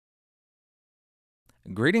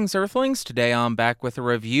Greetings, Earthlings. Today I'm back with a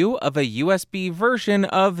review of a USB version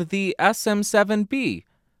of the SM7B.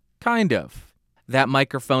 Kind of. That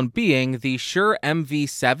microphone being the Shure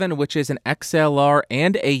MV7, which is an XLR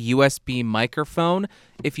and a USB microphone.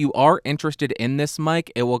 If you are interested in this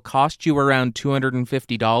mic, it will cost you around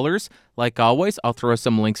 $250. Like always, I'll throw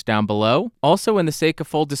some links down below. Also, in the sake of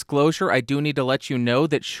full disclosure, I do need to let you know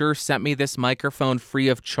that Shure sent me this microphone free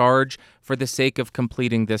of charge for the sake of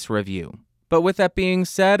completing this review. But with that being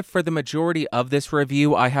said, for the majority of this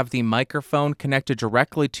review, I have the microphone connected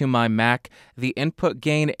directly to my Mac. The input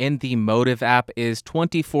gain in the Motive app is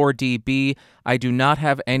 24 dB. I do not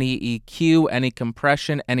have any EQ, any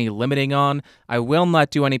compression, any limiting on. I will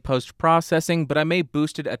not do any post-processing, but I may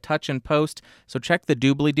boost it a touch in post, so check the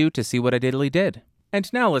doobly-doo to see what I diddly did.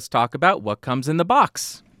 And now let's talk about what comes in the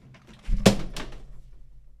box.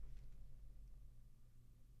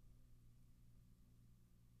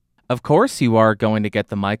 Of course, you are going to get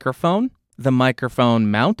the microphone. The microphone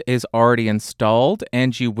mount is already installed,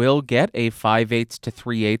 and you will get a 5/8 to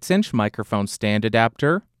 3/8 inch microphone stand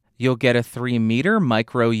adapter. You'll get a 3-meter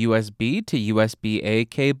micro USB to USB-A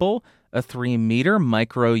cable, a 3-meter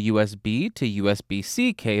micro USB to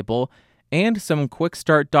USB-C cable, and some quick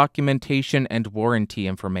start documentation and warranty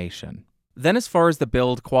information. Then as far as the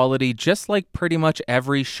build quality, just like pretty much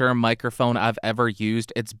every Shure microphone I've ever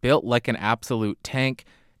used, it's built like an absolute tank.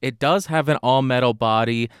 It does have an all-metal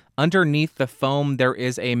body. Underneath the foam, there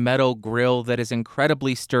is a metal grill that is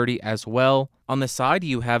incredibly sturdy as well. On the side,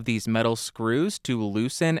 you have these metal screws to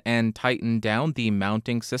loosen and tighten down the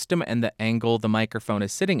mounting system and the angle the microphone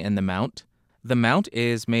is sitting in the mount. The mount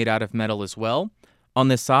is made out of metal as well. On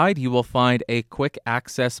the side, you will find a quick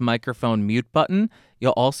access microphone mute button.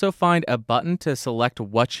 You'll also find a button to select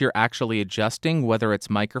what you're actually adjusting, whether it's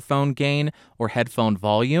microphone gain or headphone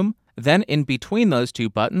volume. Then in between those two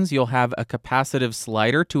buttons, you'll have a capacitive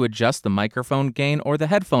slider to adjust the microphone gain or the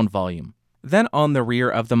headphone volume. Then on the rear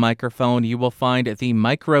of the microphone, you will find the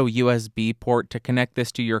micro USB port to connect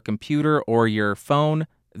this to your computer or your phone.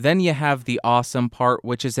 Then you have the awesome part,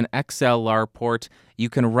 which is an XLR port. You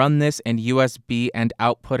can run this in USB and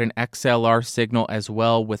output an XLR signal as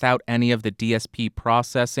well without any of the DSP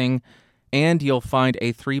processing. And you'll find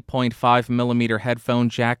a 3.5mm headphone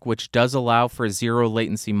jack, which does allow for zero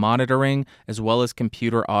latency monitoring, as well as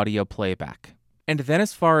computer audio playback. And then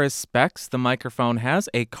as far as specs, the microphone has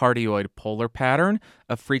a cardioid polar pattern,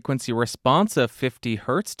 a frequency response of 50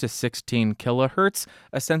 Hz to 16 kHz,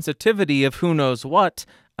 a sensitivity of who knows what,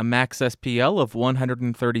 a max SPL of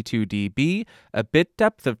 132 dB, a bit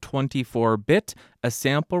depth of 24 bit, a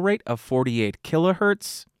sample rate of 48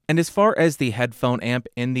 kHz. And as far as the headphone amp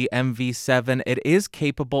in the MV7, it is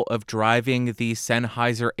capable of driving the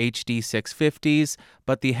Sennheiser HD650s,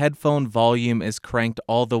 but the headphone volume is cranked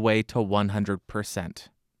all the way to 100%.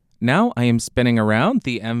 Now I am spinning around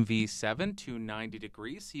the MV7 to 90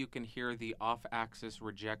 degrees so you can hear the off-axis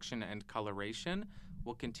rejection and coloration.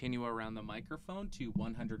 We'll continue around the microphone to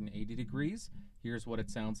 180 degrees. Here's what it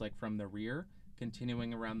sounds like from the rear.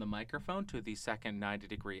 Continuing around the microphone to the second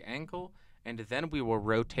 90-degree angle. And then we will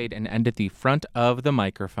rotate and end at the front of the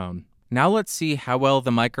microphone. Now let's see how well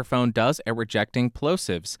the microphone does at rejecting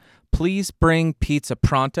plosives. Please bring pizza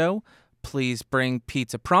pronto. Please bring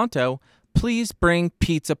pizza pronto. Please bring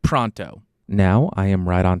pizza pronto. Now I am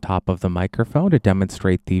right on top of the microphone to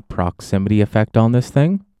demonstrate the proximity effect on this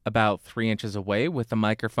thing. About 3 inches away with the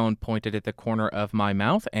microphone pointed at the corner of my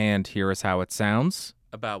mouth, and here is how it sounds.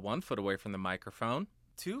 About 1 foot away from the microphone.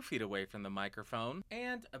 2 feet away from the microphone,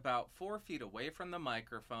 and about 4 feet away from the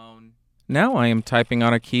microphone. Now I am typing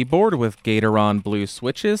on a keyboard with Gatoron blue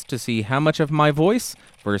switches to see how much of my voice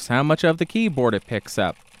versus how much of the keyboard it picks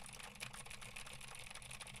up.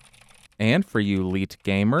 And for you elite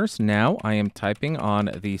gamers, now I am typing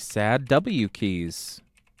on the sad W keys.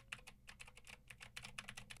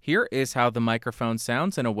 Here is how the microphone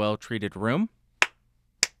sounds in a well-treated room.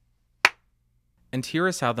 And here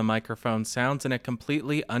is how the microphone sounds in a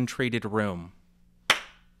completely untreated room.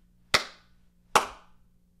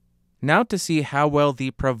 Now to see how well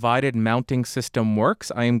the provided mounting system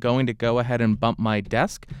works, I am going to go ahead and bump my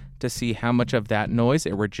desk to see how much of that noise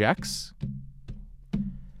it rejects.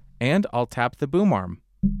 And I'll tap the boom arm.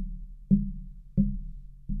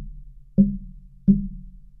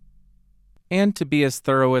 And to be as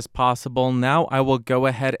thorough as possible, now I will go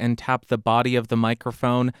ahead and tap the body of the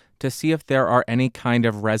microphone to see if there are any kind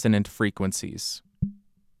of resonant frequencies.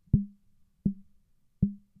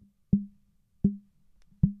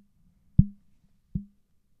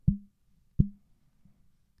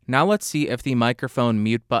 Now let's see if the microphone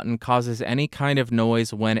mute button causes any kind of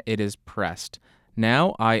noise when it is pressed.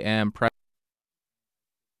 Now I am pressing.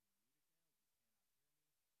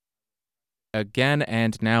 again,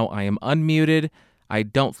 and now I am unmuted. I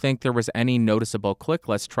don't think there was any noticeable click.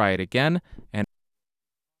 Let's try it again. And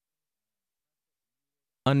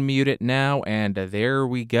unmute it now, and there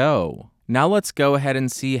we go. Now let's go ahead and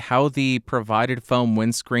see how the provided foam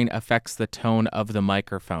windscreen affects the tone of the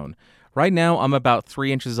microphone. Right now, I'm about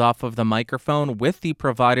 3 inches off of the microphone with the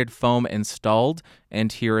provided foam installed,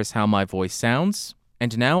 and here is how my voice sounds.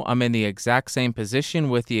 And now I'm in the exact same position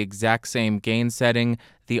with the exact same gain setting.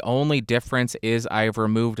 The only difference is I've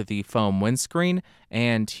removed the foam windscreen,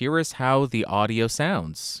 and here is how the audio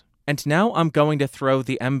sounds. And now I'm going to throw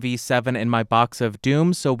the MV7 in my box of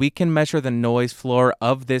doom so we can measure the noise floor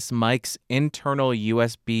of this mic's internal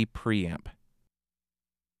USB preamp.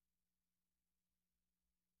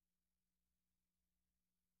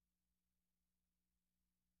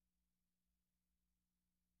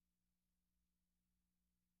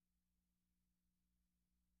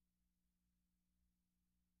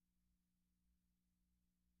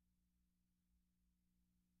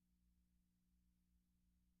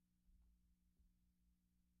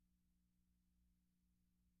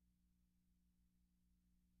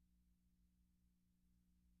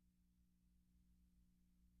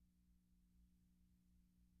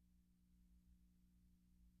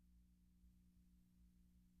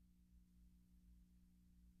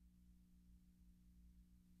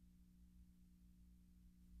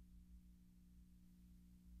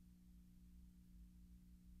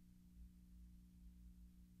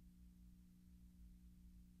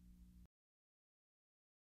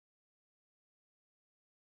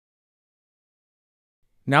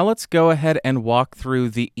 Now let's go ahead and walk through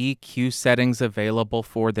the EQ settings available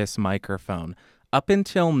for this microphone. Up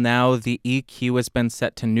until now, the EQ has been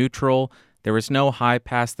set to neutral. There is no high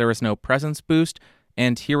pass, there is no presence boost,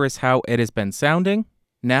 and here is how it has been sounding.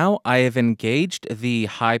 Now I have engaged the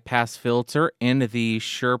high pass filter in the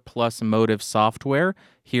Shure Plus Motive software.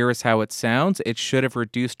 Here is how it sounds. It should have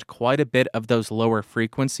reduced quite a bit of those lower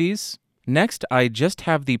frequencies. Next, I just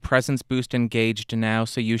have the presence boost engaged now,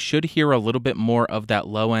 so you should hear a little bit more of that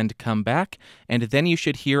low end come back, and then you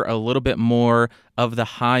should hear a little bit more of the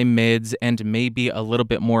high mids and maybe a little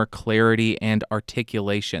bit more clarity and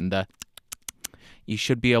articulation. You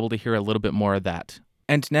should be able to hear a little bit more of that.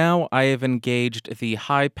 And now I have engaged the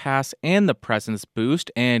high pass and the presence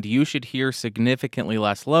boost, and you should hear significantly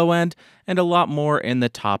less low end and a lot more in the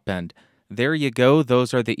top end. There you go,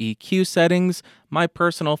 those are the EQ settings. My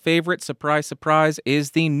personal favorite, surprise, surprise,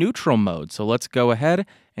 is the neutral mode. So let's go ahead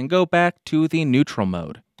and go back to the neutral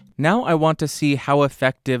mode. Now I want to see how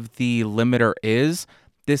effective the limiter is.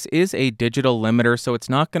 This is a digital limiter, so it's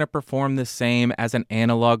not going to perform the same as an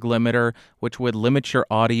analog limiter, which would limit your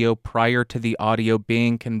audio prior to the audio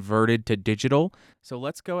being converted to digital. So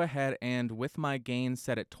let's go ahead and with my gain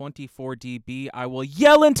set at 24 dB, I will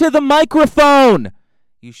yell into the microphone!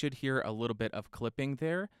 You should hear a little bit of clipping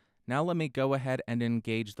there. Now let me go ahead and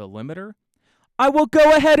engage the limiter. I will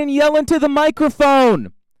go ahead and yell into the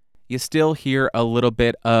microphone! You still hear a little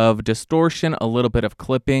bit of distortion, a little bit of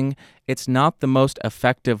clipping. It's not the most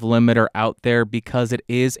effective limiter out there because it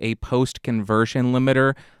is a post-conversion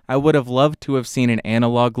limiter. I would have loved to have seen an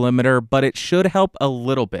analog limiter, but it should help a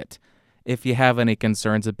little bit. If you have any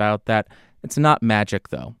concerns about that, it's not magic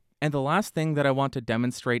though. And the last thing that I want to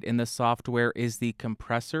demonstrate in the software is the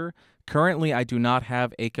compressor. Currently, I do not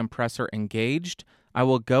have a compressor engaged. I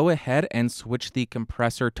will go ahead and switch the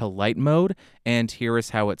compressor to light mode, and here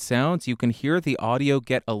is how it sounds. You can hear the audio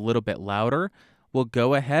get a little bit louder. We'll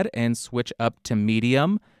go ahead and switch up to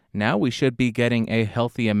medium. Now we should be getting a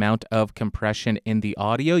healthy amount of compression in the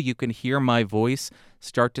audio. You can hear my voice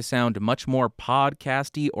start to sound much more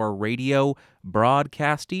podcasty or radio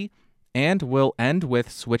broadcasty. And we'll end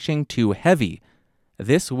with switching to heavy.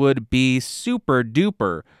 This would be super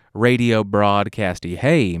duper radio broadcasty.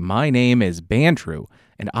 Hey, my name is Bandrew,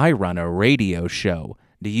 and I run a radio show.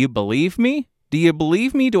 Do you believe me? Do you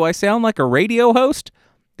believe me? Do I sound like a radio host?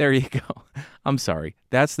 There you go. I'm sorry.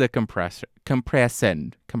 That's the compression.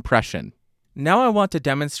 Now I want to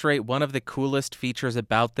demonstrate one of the coolest features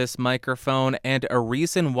about this microphone and a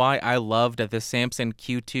reason why I loved the Samson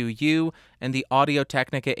Q2U and the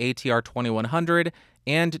Audio-Technica ATR 2100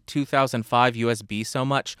 and 2005 USB so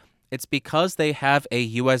much. It's because they have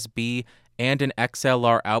a USB and an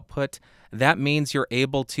XLR output. That means you're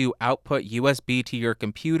able to output USB to your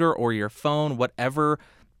computer or your phone, whatever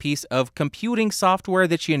piece of computing software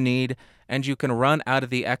that you need, and you can run out of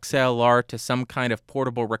the XLR to some kind of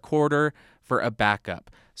portable recorder for a backup.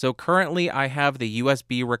 So currently I have the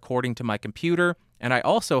USB recording to my computer, and I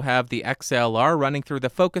also have the XLR running through the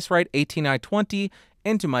Focusrite 18920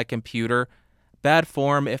 into my computer. Bad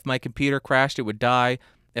form, if my computer crashed, it would die.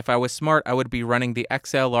 If I was smart, I would be running the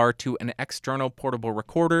XLR to an external portable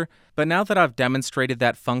recorder, but now that I've demonstrated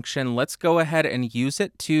that function, let's go ahead and use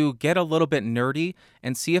it to get a little bit nerdy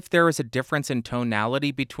and see if there is a difference in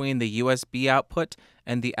tonality between the USB output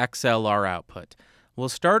and the XLR output. We'll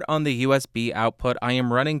start on the USB output. I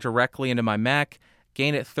am running directly into my Mac,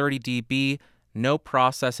 gain at 30 dB, no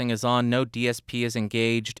processing is on, no DSP is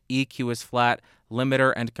engaged, EQ is flat,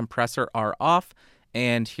 limiter and compressor are off,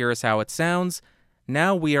 and here's how it sounds.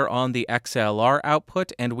 Now we are on the XLR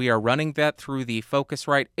output, and we are running that through the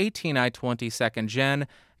Focusrite 18i20 2nd Gen,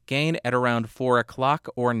 gain at around 4 o'clock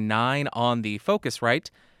or 9 on the Focusrite,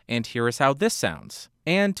 and here is how this sounds.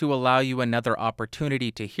 And to allow you another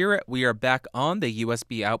opportunity to hear it, we are back on the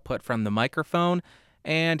USB output from the microphone,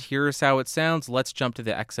 and here's how it sounds. Let's jump to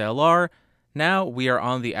the XLR. Now we are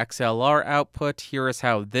on the XLR output. Here is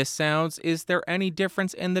how this sounds. Is there any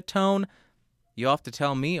difference in the tone? You'll have to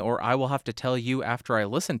tell me, or I will have to tell you after I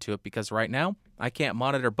listen to it, because right now I can't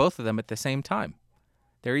monitor both of them at the same time.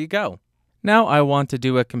 There you go. Now I want to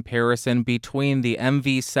do a comparison between the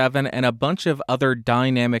MV7 and a bunch of other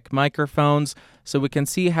dynamic microphones so we can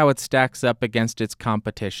see how it stacks up against its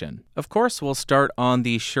competition. Of course, we'll start on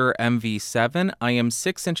the Shure MV7. I am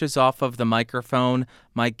 6 inches off of the microphone.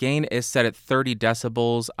 My gain is set at 30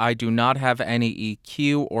 decibels. I do not have any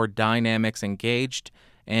EQ or dynamics engaged.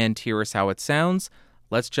 And here is how it sounds.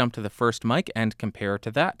 Let's jump to the first mic and compare to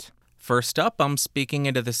that. First up, I'm speaking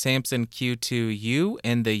into the Samson Q2U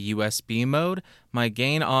in the USB mode. My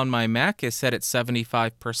gain on my Mac is set at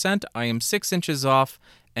 75%. I am 6 inches off,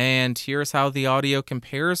 and here's how the audio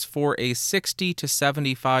compares for a $60 to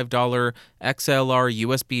 $75 XLR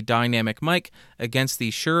USB dynamic mic against the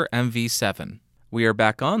Shure MV7. We are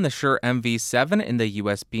back on the Shure MV7 in the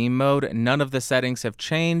USB mode. None of the settings have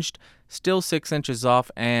changed. Still 6 inches off,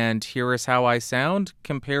 and here is how I sound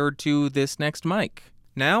compared to this next mic.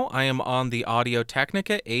 Now I am on the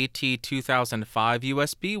Audio-Technica AT2005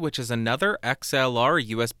 USB, which is another XLR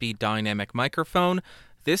USB dynamic microphone.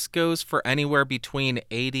 This goes for anywhere between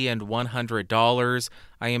 $80 and $100.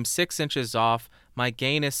 I am 6 inches off. My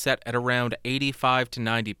gain is set at around 85 to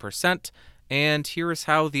 90%. And here is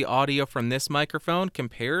how the audio from this microphone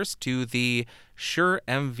compares to the Shure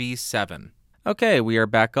MV7. Okay, we are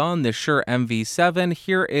back on the Shure MV7.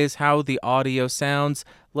 Here is how the audio sounds.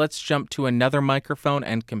 Let's jump to another microphone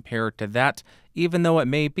and compare it to that, even though it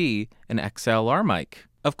may be an XLR mic.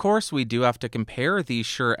 Of course, we do have to compare the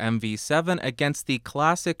Shure MV7 against the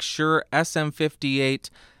classic Shure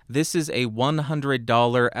SM58. This is a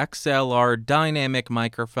 $100 XLR dynamic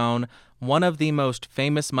microphone, one of the most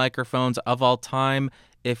famous microphones of all time.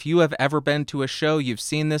 If you have ever been to a show, you've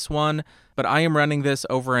seen this one, but I am running this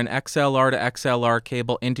over an XLR to XLR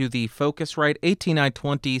cable into the Focusrite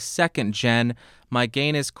 18i20 2nd Gen. My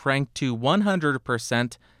gain is cranked to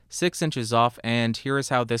 100%, 6 inches off, and here is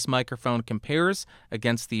how this microphone compares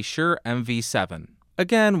against the Shure MV7.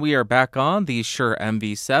 Again, we are back on the Shure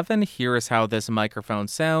MV7. Here is how this microphone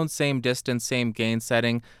sounds. Same distance, same gain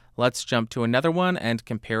setting. Let's jump to another one and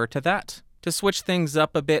compare it to that. To switch things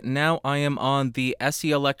up a bit, now I am on the SE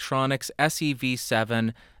Electronics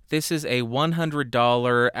SEV7. This is a $100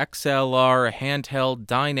 XLR handheld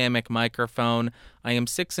dynamic microphone. I am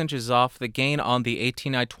 6 inches off. The gain on the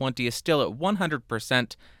 18i20 is still at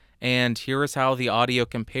 100%. And here is how the audio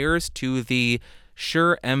compares to the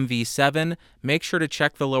Shure MV7. Make sure to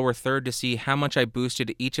check the lower third to see how much I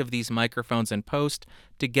boosted each of these microphones in post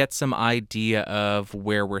to get some idea of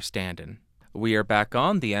where we're standing. We are back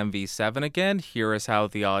on the MV7 again. Here is how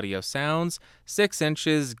the audio sounds. 6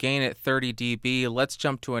 inches, gain at 30 dB. Let's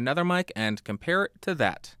jump to another mic and compare it to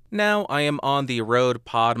that. Now I am on the Rode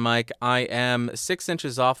Pod mic. I am 6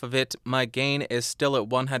 inches off of it. My gain is still at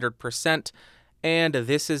 100%. And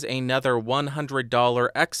this is another $100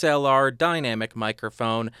 XLR dynamic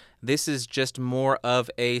microphone. This is just more of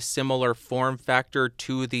a similar form factor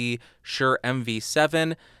to the Shure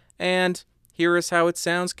MV7. And here is how it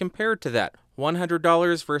sounds compared to that.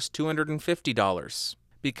 $100 versus $250.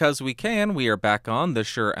 Because we can, we are back on the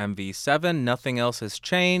Shure MV7. Nothing else has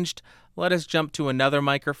changed. Let us jump to another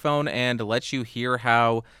microphone and let you hear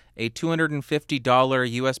how a $250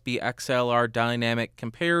 USB XLR dynamic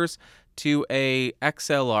compares to a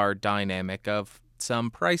XLR dynamic of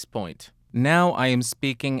some price point. Now I am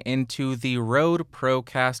speaking into the Rode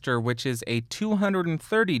Procaster, which is a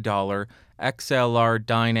 $230 XLR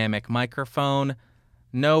dynamic microphone.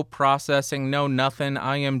 No processing, no nothing.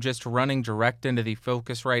 I am just running direct into the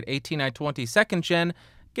Focusrite 18i20 2nd Gen,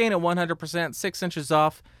 gain at 100%, 6 inches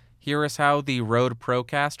off. Here is how the Rode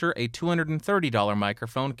Procaster, a $230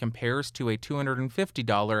 microphone, compares to a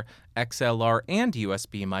 $250 XLR and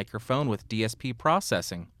USB microphone with DSP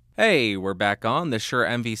processing. Hey, we're back on the Shure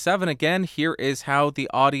MV7 again. Here is how the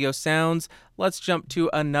audio sounds. Let's jump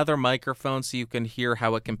to another microphone so you can hear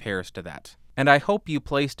how it compares to that. And I hope you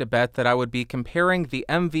placed a bet that I would be comparing the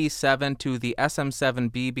MV7 to the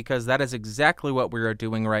SM7B because that is exactly what we are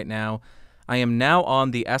doing right now. I am now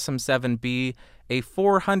on the SM7B, a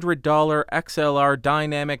 $400 XLR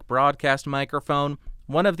dynamic broadcast microphone,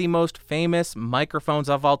 one of the most famous microphones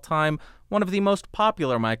of all time, one of the most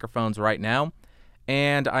popular microphones right now.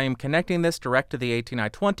 And I am connecting this direct to the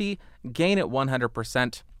 18i20, gain at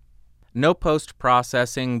 100%. No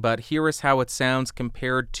post-processing, but here is how it sounds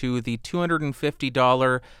compared to the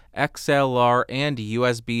 $250 XLR and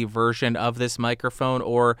USB version of this microphone,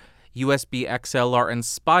 or USB XLR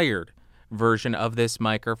inspired version of this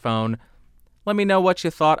microphone. Let me know what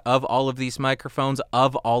you thought of all of these microphones,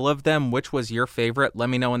 of all of them. Which was your favorite? Let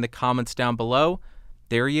me know in the comments down below.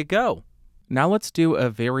 There you go. Now let's do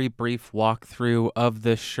a very brief walkthrough of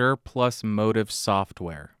the Shure Plus Motive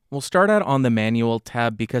software. We'll start out on the manual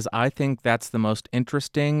tab because I think that's the most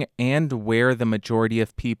interesting and where the majority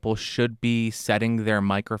of people should be setting their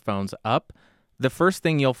microphones up. The first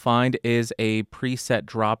thing you'll find is a preset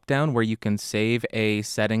dropdown where you can save a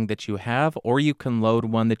setting that you have, or you can load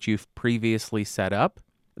one that you've previously set up.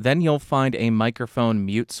 Then you'll find a microphone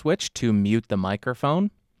mute switch to mute the microphone.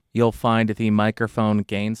 You'll find the microphone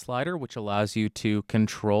gain slider, which allows you to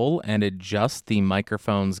control and adjust the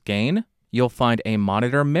microphone's gain. You'll find a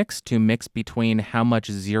monitor mix to mix between how much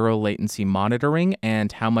zero latency monitoring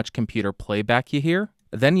and how much computer playback you hear.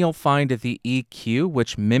 Then you'll find the EQ,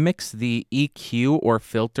 which mimics the EQ or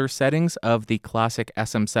filter settings of the classic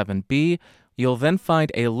SM7B. You'll then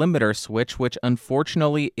find a limiter switch, which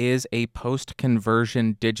unfortunately is a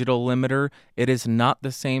post-conversion digital limiter. It is not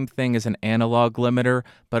the same thing as an analog limiter,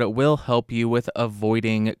 but it will help you with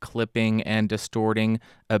avoiding clipping and distorting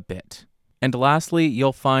a bit. And lastly,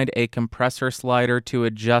 you'll find a compressor slider to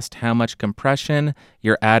adjust how much compression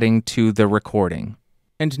you're adding to the recording.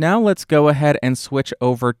 And now let's go ahead and switch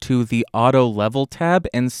over to the Auto Level tab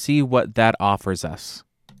and see what that offers us.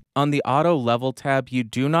 On the Auto Level tab, you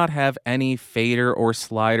do not have any fader or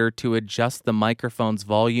slider to adjust the microphone's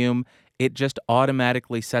volume. It just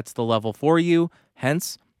automatically sets the level for you,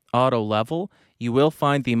 hence Auto Level. You will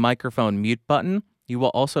find the microphone mute button. You will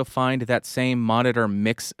also find that same monitor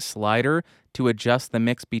mix slider to adjust the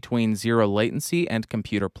mix between zero latency and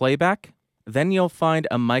computer playback. Then you'll find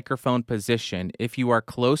a microphone position. If you are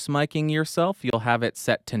close miking yourself, you'll have it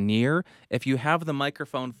set to near. If you have the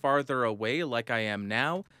microphone farther away, like I am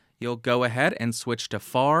now, you'll go ahead and switch to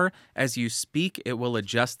far. As you speak, it will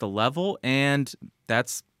adjust the level, and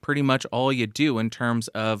that's pretty much all you do in terms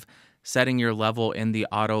of setting your level in the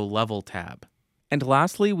Auto Level tab. And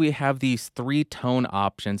lastly, we have these 3 tone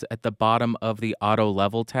options at the bottom of the Auto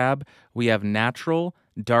Level tab. We have natural,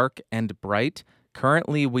 dark, and bright.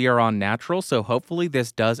 Currently, we are on natural, so hopefully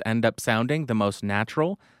this does end up sounding the most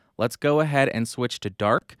natural. Let's go ahead and switch to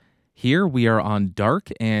dark. Here we are on dark,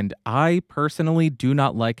 and I personally do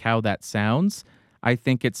not like how that sounds. I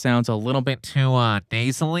think it sounds a little bit too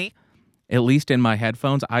nasally, at least in my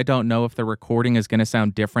headphones. I don't know if the recording is going to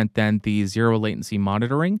sound different than the zero latency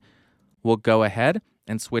monitoring. We'll go ahead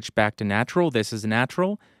and switch back to natural. This is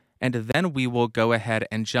natural. And then we will go ahead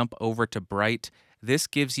and jump over to bright. This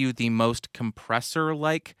gives you the most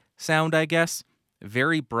compressor-like sound, I guess.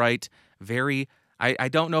 Very bright, very, I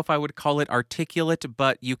don't know if I would call it articulate,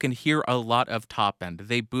 but you can hear a lot of top end.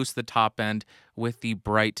 They boost the top end with the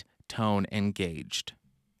bright tone engaged.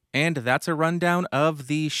 And that's a rundown of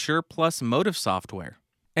the Shure Plus Motive software.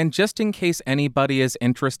 And just in case anybody is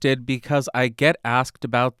interested, because I get asked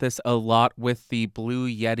about this a lot with the Blue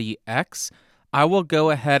Yeti X, I will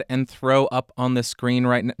go ahead and throw up on the screen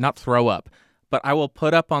right now, not throw up, but I will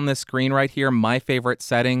put up on the screen right here my favorite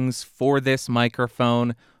settings for this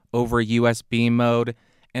microphone over USB mode,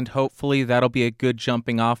 and hopefully that'll be a good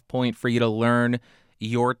jumping off point for you to learn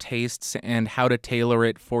your tastes and how to tailor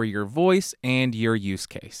it for your voice and your use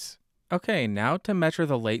case. Okay, now to measure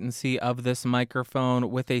the latency of this microphone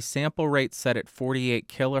with a sample rate set at 48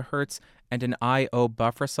 kilohertz and an I/O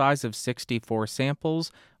buffer size of 64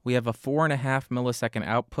 samples, we have a 4.5 millisecond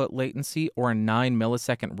output latency or a 9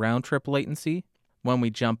 millisecond round trip latency. When we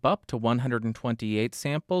jump up to 128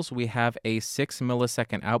 samples, we have a 6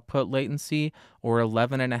 millisecond output latency or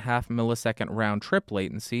 11.5 millisecond round trip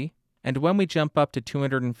latency. And when we jump up to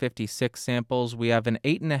 256 samples, we have an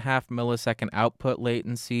 8.5 millisecond output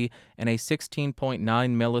latency and a 16.9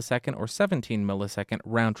 millisecond or 17 millisecond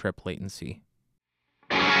round trip latency.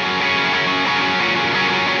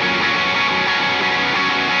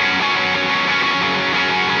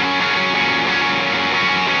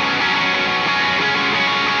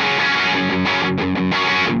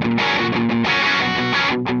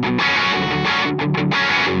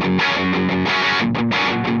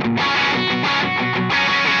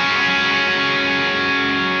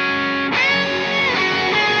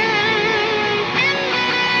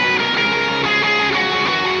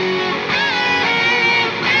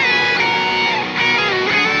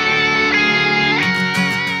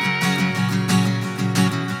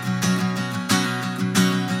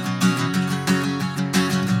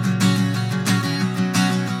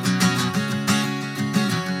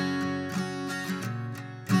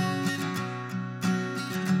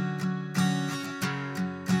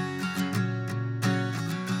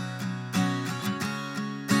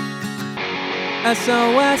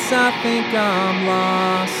 SOS, I think I'm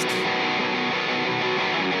lost.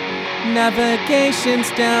 Navigation's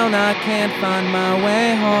down, I can't find my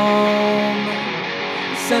way home.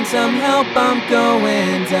 Send some help, I'm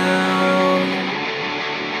going down.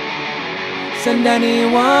 Send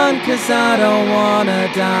anyone, 'cause I don't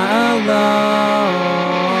wanna die alone.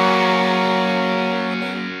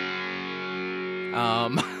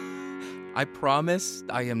 I promise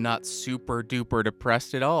I am not super duper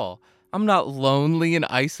depressed at all. I'm not lonely and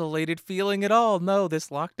isolated feeling at all. No, this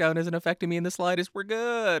lockdown isn't affecting me in the slightest. We're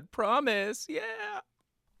good. Promise. Yeah.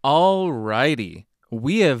 Alrighty.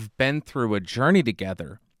 We have been through a journey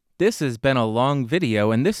together. This has been a long video,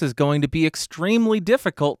 and this is going to be extremely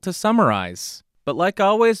difficult to summarize. But like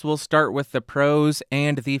always, we'll start with the pros,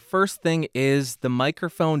 and the first thing is the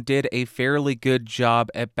microphone did a fairly good job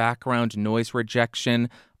at background noise rejection.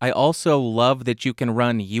 I also love that you can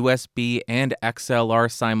run USB and XLR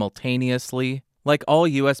simultaneously. Like all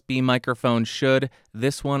USB microphones should,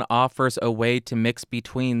 this one offers a way to mix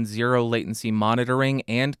between zero latency monitoring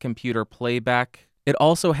and computer playback. It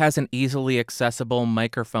also has an easily accessible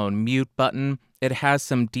microphone mute button. It has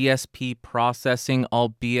some DSP processing,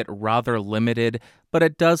 albeit rather limited, but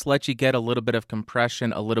it does let you get a little bit of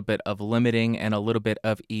compression, a little bit of limiting, and a little bit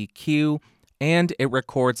of EQ, and it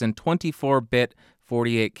records in 24-bit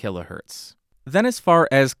 48 kilohertz. Then as far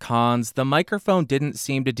as cons, the microphone didn't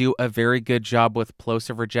seem to do a very good job with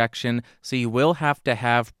plosive rejection, so you will have to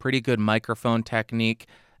have pretty good microphone technique.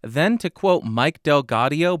 Then to quote Mike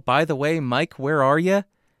Delgadio, by the way, Mike, where are you?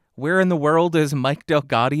 Where in the world is Mike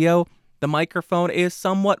Delgadio? The microphone is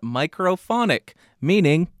somewhat microphonic,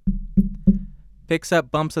 meaning picks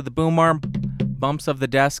up bumps of the boom arm, bumps of the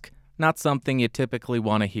desk, not something you typically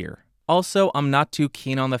want to hear. Also, I'm not too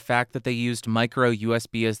keen on the fact that they used micro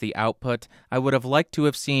USB as the output. I would have liked to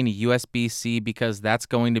have seen USB-C because that's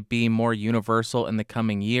going to be more universal in the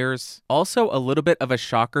coming years. Also, a little bit of a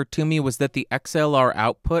shocker to me was that the XLR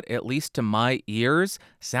output, at least to my ears,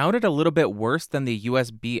 sounded a little bit worse than the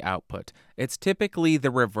USB output. It's typically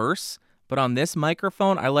the reverse, but on this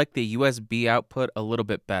microphone, I like the USB output a little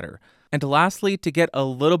bit better. And lastly, to get a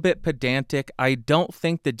little bit pedantic, I don't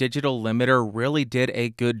think the digital limiter really did a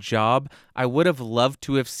good job. I would have loved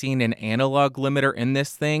to have seen an analog limiter in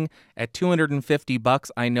this thing. At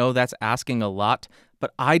 $250, I know that's asking a lot,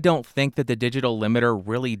 but I don't think that the digital limiter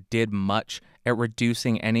really did much at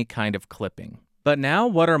reducing any kind of clipping. But now,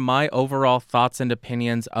 what are my overall thoughts and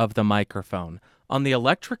opinions of the microphone? On the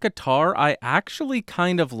electric guitar, I actually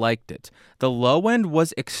kind of liked it. The low end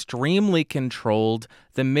was extremely controlled,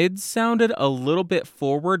 the mids sounded a little bit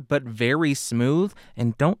forward but very smooth,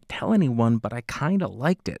 and don't tell anyone, but I kind of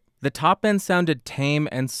liked it. The top end sounded tame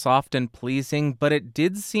and soft and pleasing, but it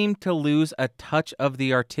did seem to lose a touch of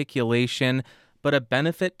the articulation. But a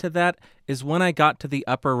benefit to that is when I got to the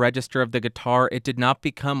upper register of the guitar, it did not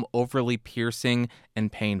become overly piercing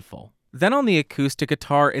and painful. Then on the acoustic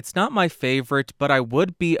guitar, it's not my favorite, but I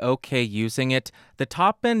would be okay using it. The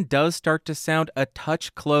top end does start to sound a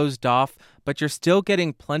touch closed off, but you're still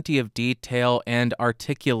getting plenty of detail and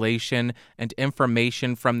articulation and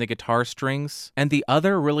information from the guitar strings. And the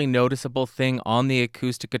other really noticeable thing on the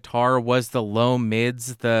acoustic guitar was the low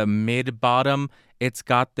mids, the mid bottom. It's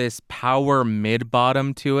got this power mid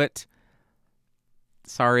bottom to it.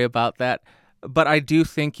 Sorry about that. But I do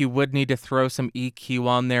think you would need to throw some EQ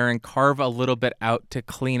on there and carve a little bit out to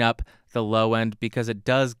clean up the low end because it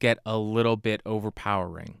does get a little bit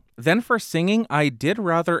overpowering. Then for singing, I did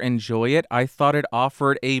rather enjoy it. I thought it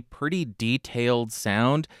offered a pretty detailed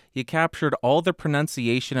sound. You captured all the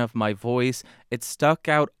pronunciation of my voice. It stuck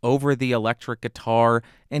out over the electric guitar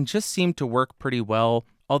and just seemed to work pretty well.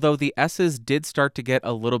 Although the S's did start to get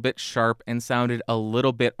a little bit sharp and sounded a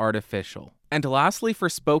little bit artificial. And lastly, for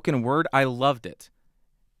spoken word, I loved it.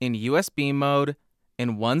 In USB mode,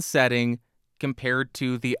 in one setting, compared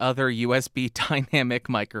to the other USB dynamic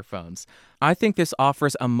microphones. I think this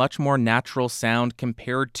offers a much more natural sound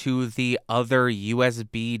compared to the other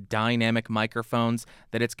USB dynamic microphones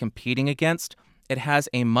that it's competing against. It has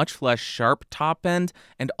a much less sharp top end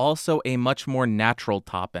and also a much more natural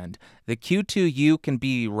top end. The Q2U can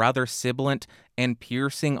be rather sibilant and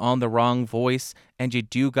piercing on the wrong voice, and you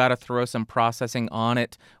do gotta throw some processing on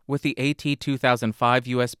it. With the AT2005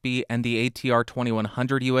 USB and the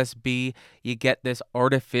ATR2100 USB, you get this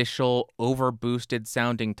artificial, overboosted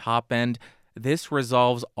sounding top end. This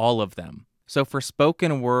resolves all of them. So for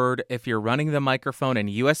spoken word, if you're running the microphone in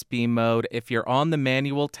USB mode, if you're on the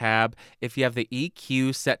manual tab, if you have the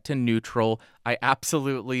EQ set to neutral, I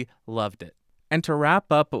absolutely loved it. And to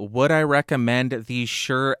wrap up, would I recommend the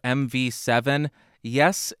Shure MV7?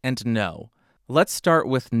 Yes and no. Let's start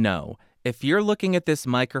with no. If you're looking at this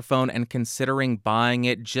microphone and considering buying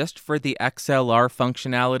it just for the XLR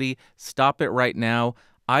functionality, stop it right now.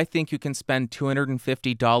 I think you can spend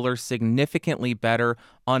 $250 significantly better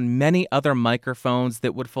on many other microphones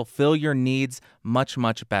that would fulfill your needs much,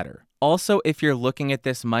 much better. Also, if you're looking at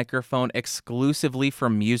this microphone exclusively for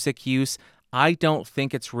music use, I don't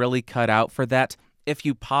think it's really cut out for that. If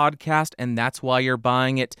you podcast and that's why you're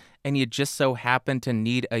buying it, and you just so happen to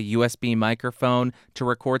need a USB microphone to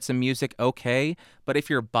record some music, okay. But if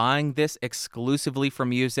you're buying this exclusively for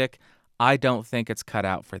music, I don't think it's cut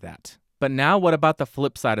out for that. But now what about the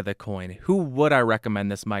flip side of the coin? Who would I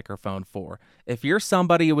recommend this microphone for? If you're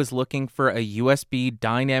somebody who is looking for a USB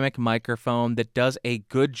dynamic microphone that does a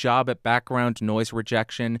good job at background noise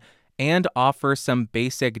rejection and offers some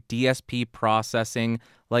basic DSP processing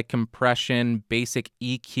like compression, basic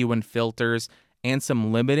EQ and filters, and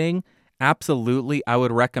some limiting, absolutely I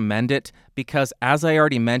would recommend it because, as I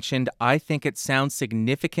already mentioned, I think it sounds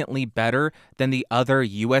significantly better than the other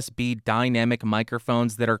USB dynamic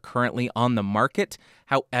microphones that are currently on the market.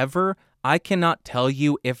 However, I cannot tell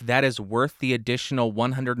you if that is worth the additional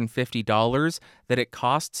 $150 that it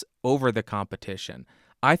costs over the competition.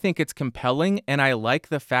 I think it's compelling, and I like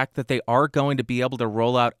the fact that they are going to be able to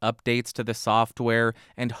roll out updates to the software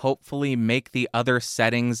and hopefully make the other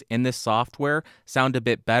settings in the software sound a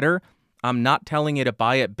bit better. I'm not telling you to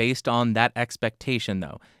buy it based on that expectation,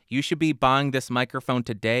 though. You should be buying this microphone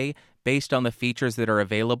today based on the features that are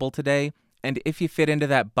available today. And if you fit into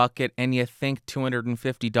that bucket and you think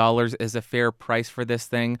 $250 is a fair price for this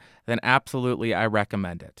thing, then absolutely I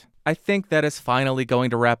recommend it. I think that is finally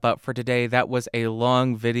going to wrap up for today. That was a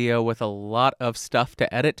long video with a lot of stuff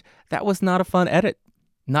to edit. That was not a fun edit.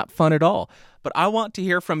 Not fun at all. But I want to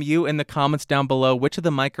hear from you in the comments down below. Which of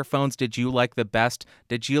the microphones did you like the best?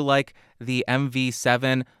 Did you like the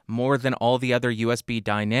MV7 more than all the other USB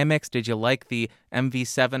dynamics? Did you like the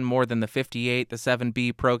MV7 more than the 58, the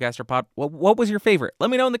 7B Procaster Pod? What was your favorite?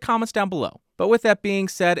 Let me know in the comments down below. But with that being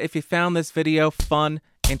said, if you found this video fun,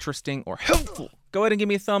 interesting, or helpful, go ahead and give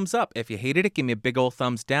me a thumbs up. If you hated it, give me a big old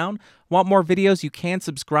thumbs down. Want more videos? You can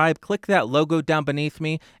subscribe. Click that logo down beneath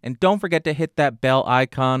me. And don't forget to hit that bell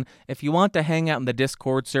icon. If you want to hang out in the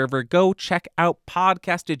Discord server, go check out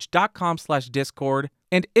podcastage.com/Discord.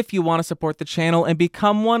 And if you want to support the channel and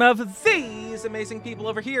become one of these amazing people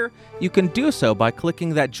over here, you can do so by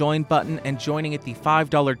clicking that join button and joining at the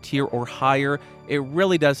 $5 tier or higher. It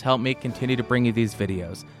really does help me continue to bring you these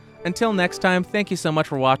videos. Until next time, thank you so much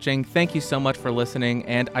for watching, thank you so much for listening,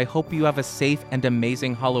 and I hope you have a safe and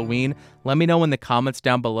amazing Halloween. Let me know in the comments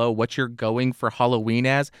down below what you're going for Halloween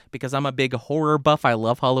as, because I'm a big horror buff. I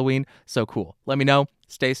love Halloween, so cool. Let me know.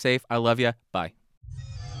 Stay safe. I love you. Bye.